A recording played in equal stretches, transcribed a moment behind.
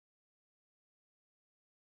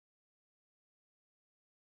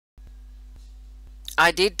I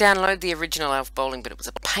did download the original Elf Bowling, but it was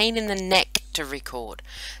a pain in the neck to record.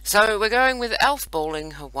 So we're going with Elf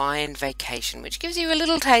Bowling Hawaiian Vacation, which gives you a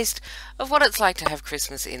little taste of what it's like to have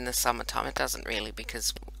Christmas in the summertime. It doesn't really,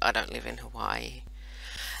 because I don't live in Hawaii.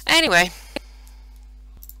 Anyway,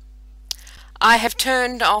 I have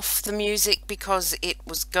turned off the music because it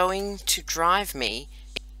was going to drive me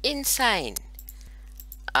insane.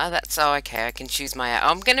 That's okay. I can choose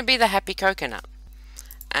I'm going to be the happy coconut.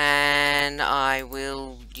 And I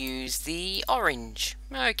will use the orange.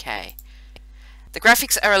 Okay. The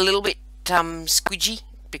graphics are a little bit squidgy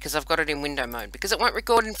because I've got it in window mode, because it won't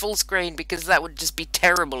record in full screen, because that would just be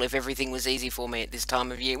terrible if everything was easy for me at this time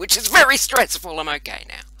of year, which is very stressful. I'm okay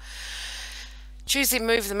now. Choose to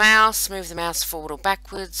move the mouse forward or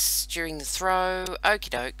backwards during the throw. Okie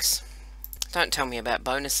dokes. Don't tell me about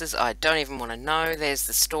bonuses. I don't even want to know. There's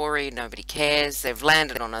the story. Nobody cares. They've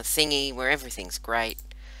landed on a thingy where everything's great.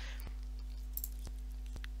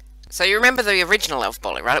 So you remember the original Elf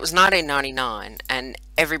Bowling, right? It was 1999, and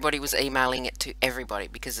everybody was emailing it to everybody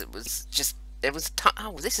because it was just,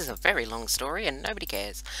 oh, this is a very long story and nobody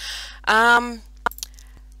cares. I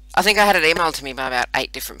think I had it emailed to me by about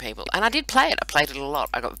 8 different people, and I did play it. I played it a lot.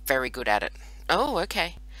 I got very good at it. Oh,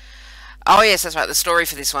 okay. Oh, yes, that's right. The story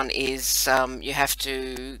for this one is you have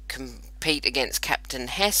to compete against Captain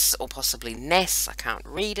Hess, or possibly Ness, I can't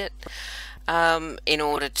read it, in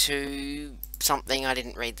order to something. I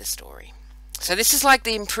didn't read the story. So this is like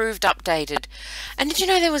the improved, updated. And did you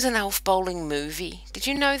know there was an Elf Bowling movie? Did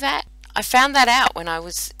you know that? I found that out when I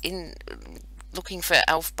was looking for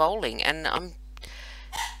Elf Bowling, and I'm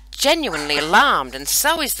genuinely alarmed, and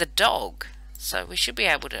so is the dog. So we should be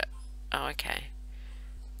able to... Oh, okay.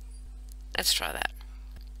 Let's try that.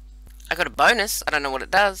 I got a bonus. I don't know what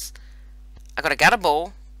it does. I got a gutter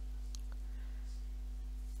ball.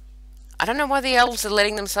 I don't know why the elves are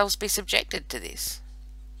letting themselves be subjected to this.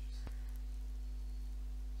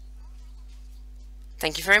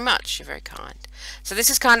 Thank you very much. You're very kind. So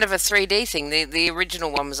this is kind of a 3D thing. The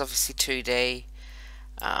original one was obviously 2D.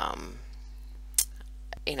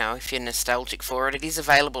 You know, if you're nostalgic for it, it is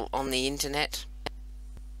available on the internet.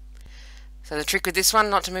 So the trick with this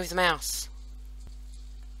one, not to move the mouse.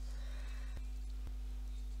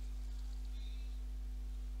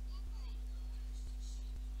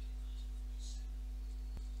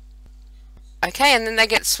 Okay, and then they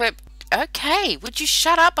get swept. Okay, would you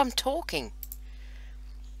shut up? I'm talking.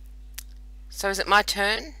 So is it my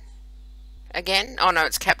turn? Again? Oh no,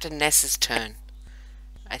 it's Captain Ness's turn,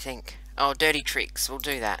 I think. Oh, dirty tricks. We'll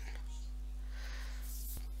do that.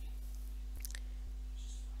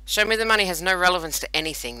 Show me the money has no relevance to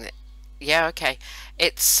anything. Yeah, okay.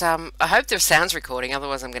 It's, I hope the sound's recording,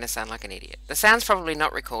 otherwise I'm going to sound like an idiot. The sound's probably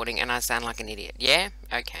not recording and I sound like an idiot. Yeah?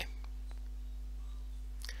 Okay.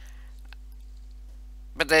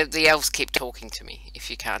 But the elves keep talking to me,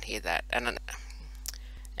 if you can't hear that. And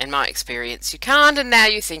in my experience, you can't, and now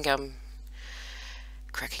you think I'm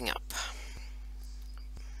cracking up.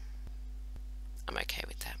 I'm okay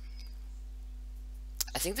with that.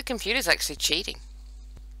 I think the computer's actually cheating.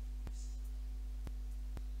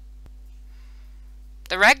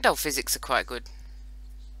 The ragdoll physics are quite good.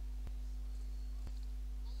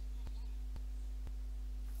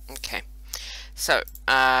 Okay. So,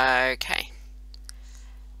 okay.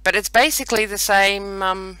 But it's basically the same,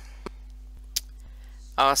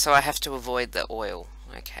 oh, so I have to avoid the oil.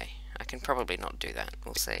 Okay. I can probably not do that.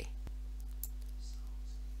 We'll see.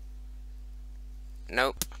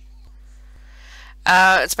 Nope.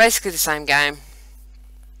 It's basically the same game.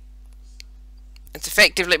 It's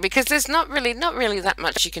effectively, because there's not really that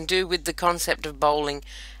much you can do with the concept of bowling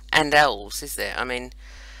and elves, is there? I mean,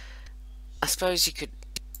 I suppose you could...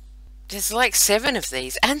 There's like 7 of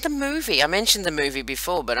these, and the movie. I mentioned the movie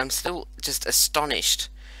before, but I'm still just astonished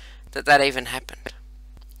that that even happened.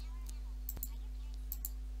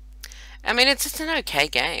 I mean, it's an okay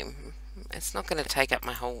game. It's not going to take up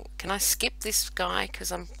my whole... Can I skip this guy?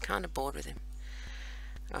 Because I'm kind of bored with him.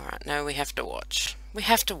 Alright, no, we have to watch. We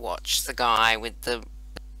have to watch the guy with the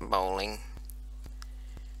bowling.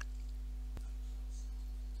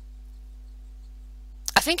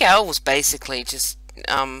 I think elves basically just...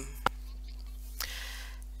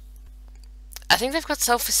 I think they've got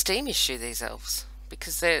self-esteem issue, these elves,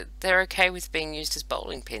 because they're okay with being used as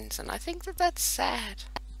bowling pins, and I think that that's sad.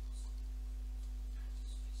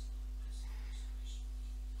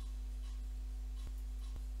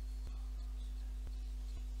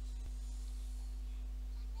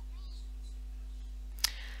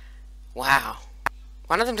 Wow.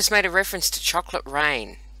 One of them just made a reference to Chocolate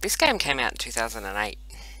Rain. This game came out in 2008.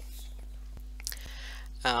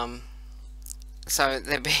 So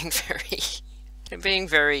they're being very... They're being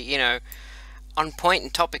very, you know, on point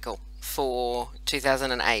and topical for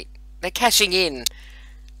 2008. They're cashing in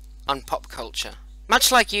on pop culture.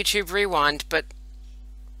 Much like YouTube Rewind, but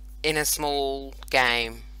in a small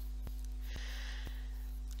game.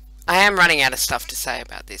 I am running out of stuff to say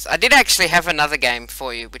about this. I did actually have another game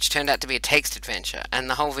for you, which turned out to be a text adventure, and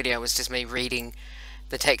the whole video was just me reading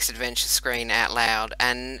the text adventure screen out loud,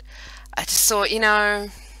 and I just thought, you know,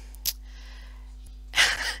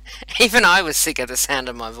 even I was sick of the sound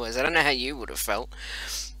of my voice. I don't know how you would have felt.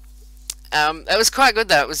 It was quite good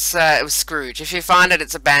though. It was Scrooge. If you find it,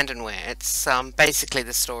 it's abandonware. It's basically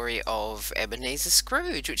the story of Ebenezer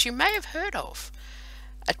Scrooge, which you may have heard of.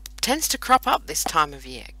 It tends to crop up this time of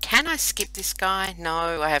year. Can I skip this guy?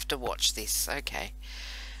 No, I have to watch this. Okay.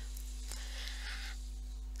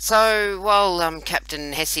 So while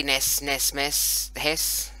Captain Hesse Nesmus,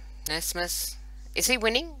 is he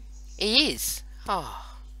winning? He is. Oh,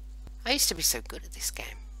 I used to be so good at this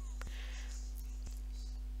game.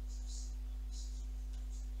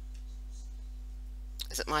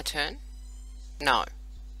 Is it my turn? No.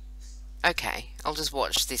 Okay, I'll just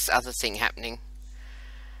watch this other thing happening.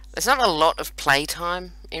 There's not a lot of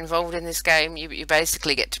playtime involved in this game. You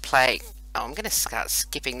basically get to play... Oh, I'm going to start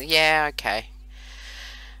skipping. Yeah, okay.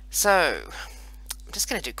 So, I'm just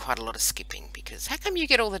going to do quite a lot of skipping because how come you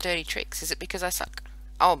get all the dirty tricks? Is it because I suck?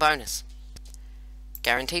 Oh, bonus.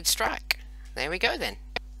 Guaranteed strike. There we go then.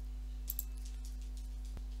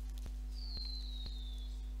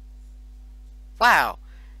 Wow.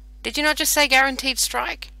 Did you not just say guaranteed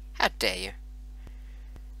strike? How dare you?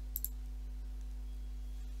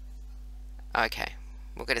 Okay.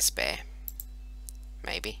 We'll get a spare.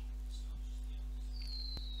 Maybe.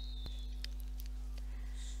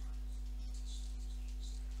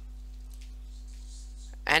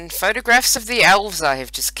 And photographs of the elves I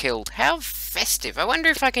have just killed. How festive. I wonder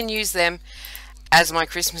if I can use them as my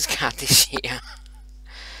Christmas card this year.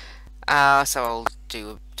 So I'll do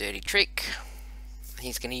a dirty trick.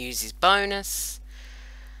 He's going to use his bonus.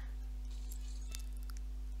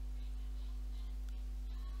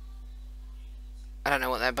 I don't know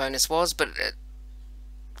what that bonus was, but it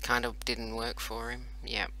kind of didn't work for him.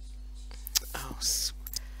 Yeah. Oh,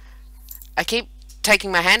 I keep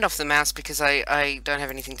taking my hand off the mouse because I don't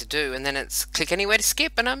have anything to do, and then it's click anywhere to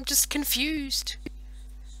skip, and I'm just confused.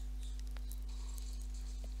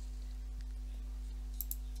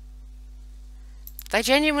 They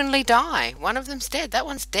genuinely die. One of them's dead. That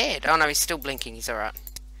one's dead. Oh no, he's still blinking. He's alright.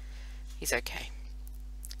 He's okay.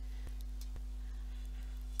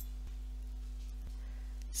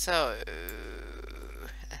 So,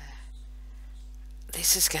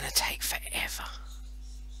 this is going to take forever.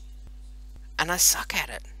 And I suck at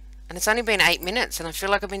it. And it's only been 8 minutes, and I feel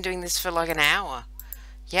like I've been doing this for like an hour.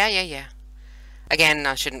 Yeah. Again,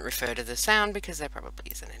 I shouldn't refer to the sound because there probably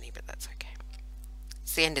isn't any, but that's okay.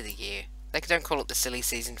 It's the end of the year. They don't call it the silly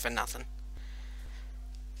season for nothing.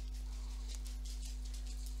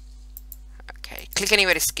 Okay, click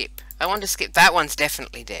anywhere to skip. I want to skip. That one's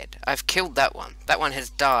definitely dead. I've killed that one. That one has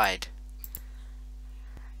died.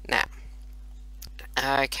 Now.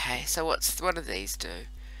 Okay, so what do these do?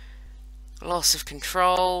 Loss of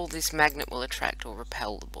control. This magnet will attract or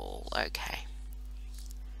repel the ball. Okay.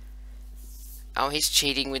 Oh, he's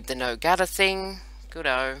cheating with the no gutter thing.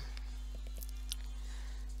 Good-o.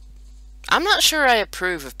 I'm not sure I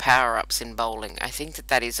approve of power-ups in bowling. I think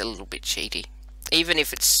that is a little bit cheaty. Even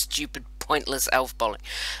if it's stupid, pointless elf bowling.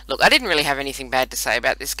 Look, I didn't really have anything bad to say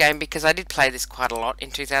about this game because I did play this quite a lot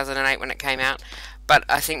in 2008 when it came out. But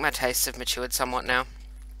I think my tastes have matured somewhat now.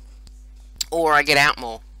 Or I get out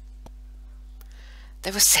more.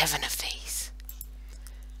 There were 7 of these.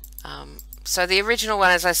 So the original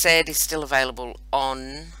one, as I said, is still available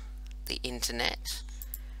on the internet.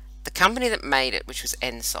 The company that made it, which was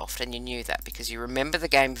NSoft, and you knew that because you remember the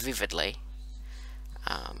game vividly,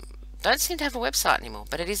 don't seem to have a website anymore,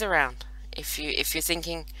 but it is around. If you're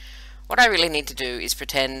thinking, what I really need to do is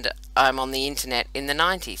pretend I'm on the internet in the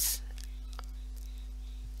 90s.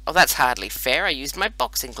 Oh, that's hardly fair. I used my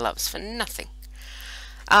boxing gloves for nothing.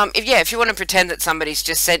 If you want to pretend that somebody's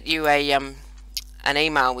just sent you a an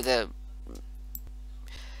email with a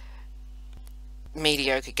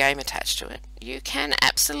mediocre game attached to it, you can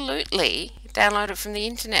absolutely download it from the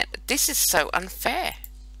internet. This is so unfair.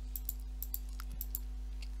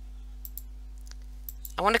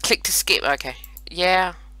 I want to click to skip. Okay,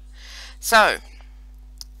 yeah. So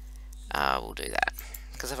we'll do that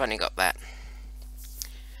because I've only got that.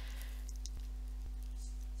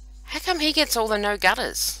 How come he gets all the no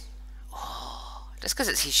gutters? Oh, just because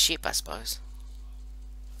it's his ship, I suppose.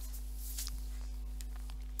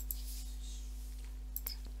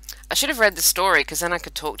 should have read the story, because then I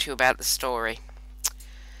could talk to you about the story.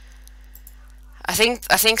 I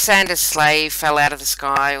think Santa's sleigh fell out of the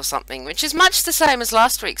sky or something, which is much the same as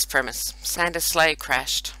last week's premise. Santa's sleigh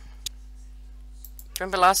crashed.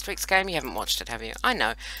 Remember last week's game? You haven't watched it, have you? I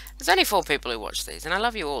know. There's only 4 people who watch these, and I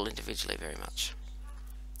love you all individually very much.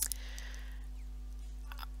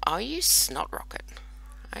 Are you Snot Rocket?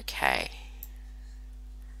 Okay.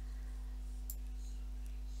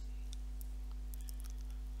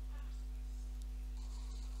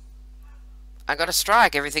 I got a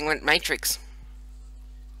strike. Everything went Matrix.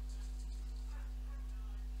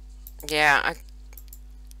 Yeah,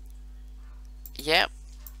 Yep.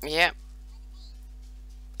 Yep.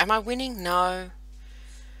 Am I winning? No.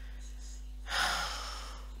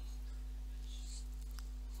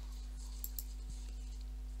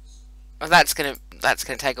 Well, that's gonna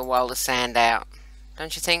take a while to sand out,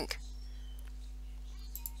 don't you think?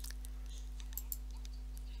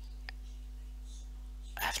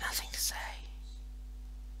 I have nothing to say.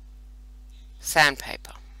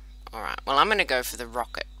 Sandpaper. Alright, well I'm going to go for the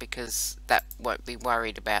rocket because that won't be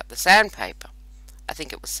worried about the sandpaper. I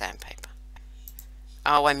think it was sandpaper.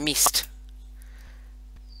 Oh, I missed.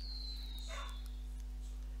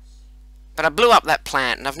 But I blew up that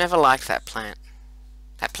plant, and I've never liked that plant.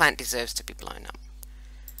 That plant deserves to be blown up.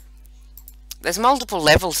 There's multiple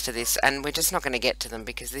levels to this, and we're just not going to get to them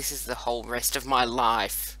because this is the whole rest of my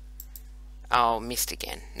life. Oh, missed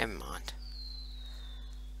again. Never mind.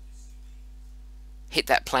 Hit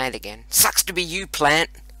that plant again. Sucks to be you, plant.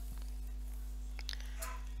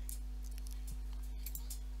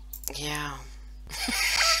 Yeah.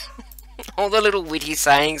 All the little witty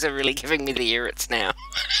sayings are really giving me the irrits now.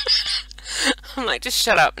 I'm like, just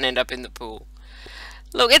shut up and end up in the pool.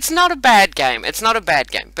 Look, it's not a bad game. It's not a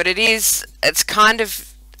bad game. But it's kind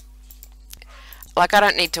of... Like, I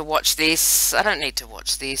don't need to watch this. I don't need to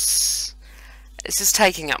watch this. This is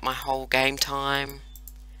taking up my whole game time.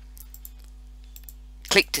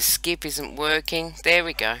 Click to skip isn't working. There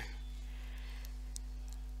we go.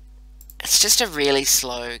 It's just a really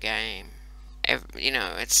slow game. You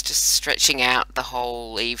know, it's just stretching out the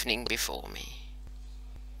whole evening before me.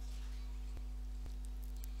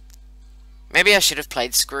 Maybe I should have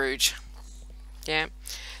played Scrooge. Yeah.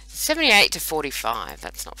 78 to 45.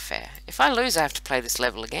 That's not fair. If I lose, I have to play this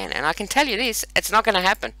level again. And I can tell you this, it's not going to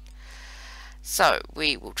happen. So,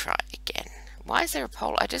 we will try again. Why is there a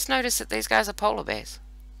polar? I just noticed that these guys are polar bears.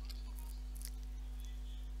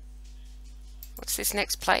 What's this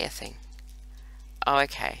next player thing? Oh,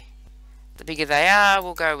 okay. The bigger they are,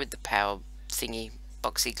 we'll go with the power thingy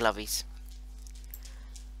boxy glovies.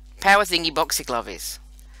 Power thingy boxy glovies.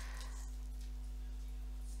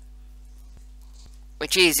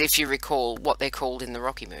 Which is, if you recall, what they're called in the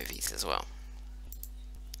Rocky movies as well.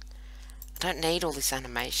 I don't need all this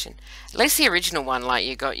animation. At least the original one, like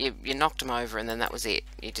you knocked them over and then that was it.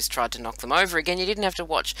 You just tried to knock them over again. You didn't have to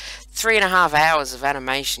watch 3.5 hours of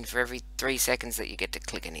animation for every 3 seconds that you get to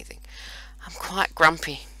click anything. I'm quite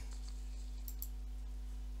grumpy.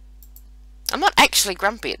 I'm not actually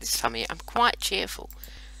grumpy at this time of year. I'm quite cheerful.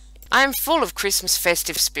 I am full of Christmas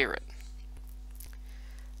festive spirit.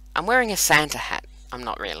 I'm wearing a Santa hat. I'm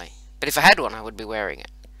not really. But if I had one, I would be wearing it.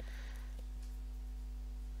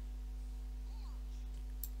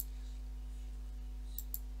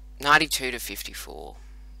 $92 to 54.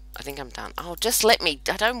 I think I'm done. Oh, just let me.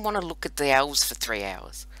 I don't want to look at the elves for 3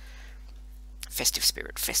 hours. Festive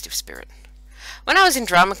spirit, festive spirit. When I was in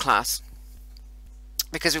drama class,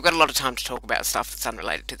 because we've got a lot of time to talk about stuff that's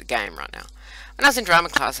unrelated to the game right now. When I was in drama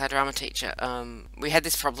class, our drama teacher, we had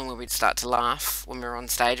this problem where we'd start to laugh when we were on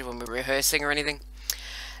stage or when we were rehearsing or anything.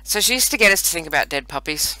 So she used to get us to think about dead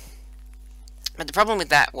puppies. But the problem with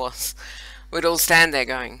that was we'd all stand there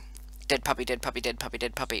going, dead puppy, dead puppy, dead puppy,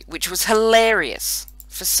 dead puppy, which was hilarious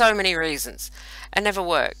for so many reasons and never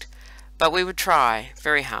worked. But we would try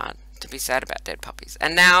very hard to be sad about dead puppies.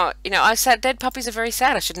 And now, you know, dead puppies are very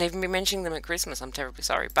sad. I shouldn't even be mentioning them at Christmas. I'm terribly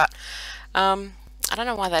sorry. But I don't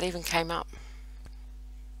know why that even came up.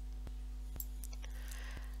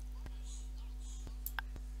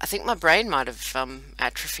 I think my brain might have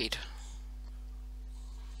atrophied.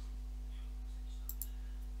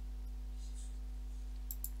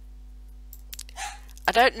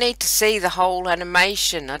 I don't need to see the whole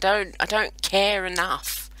animation. I don't care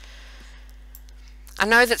enough. I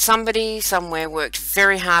know that somebody somewhere worked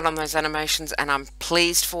very hard on those animations and I'm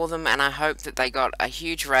pleased for them and I hope that they got a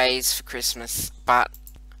huge raise for Christmas, but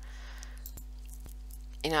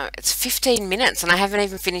you know, it's 15 minutes and I haven't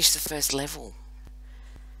even finished the first level.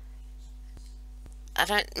 I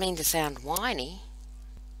don't mean to sound whiny.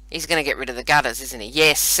 He's going to get rid of the gutters, isn't he?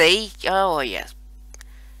 Yes, see? Oh, yes.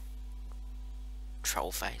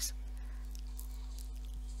 Troll face.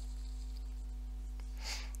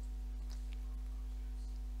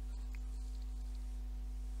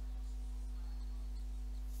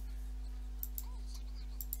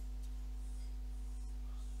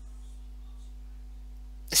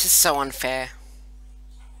 This is so unfair.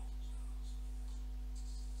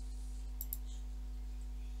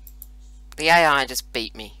 The AI just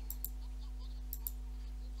beat me.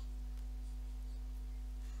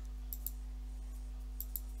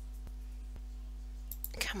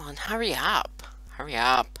 Come on, hurry up. Hurry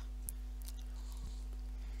up.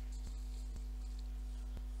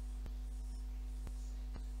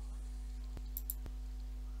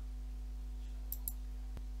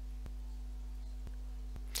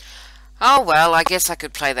 Oh well, I guess I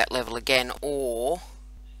could play that level again, or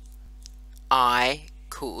I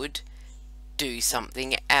could do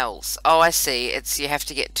something else. Oh, I see. It's you have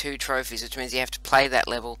to get 2 trophies, which means you have to play that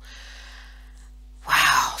level.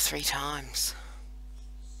 Wow, 3 times.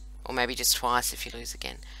 Or maybe just twice if you lose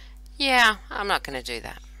again. Yeah, I'm not going to do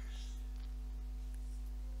that.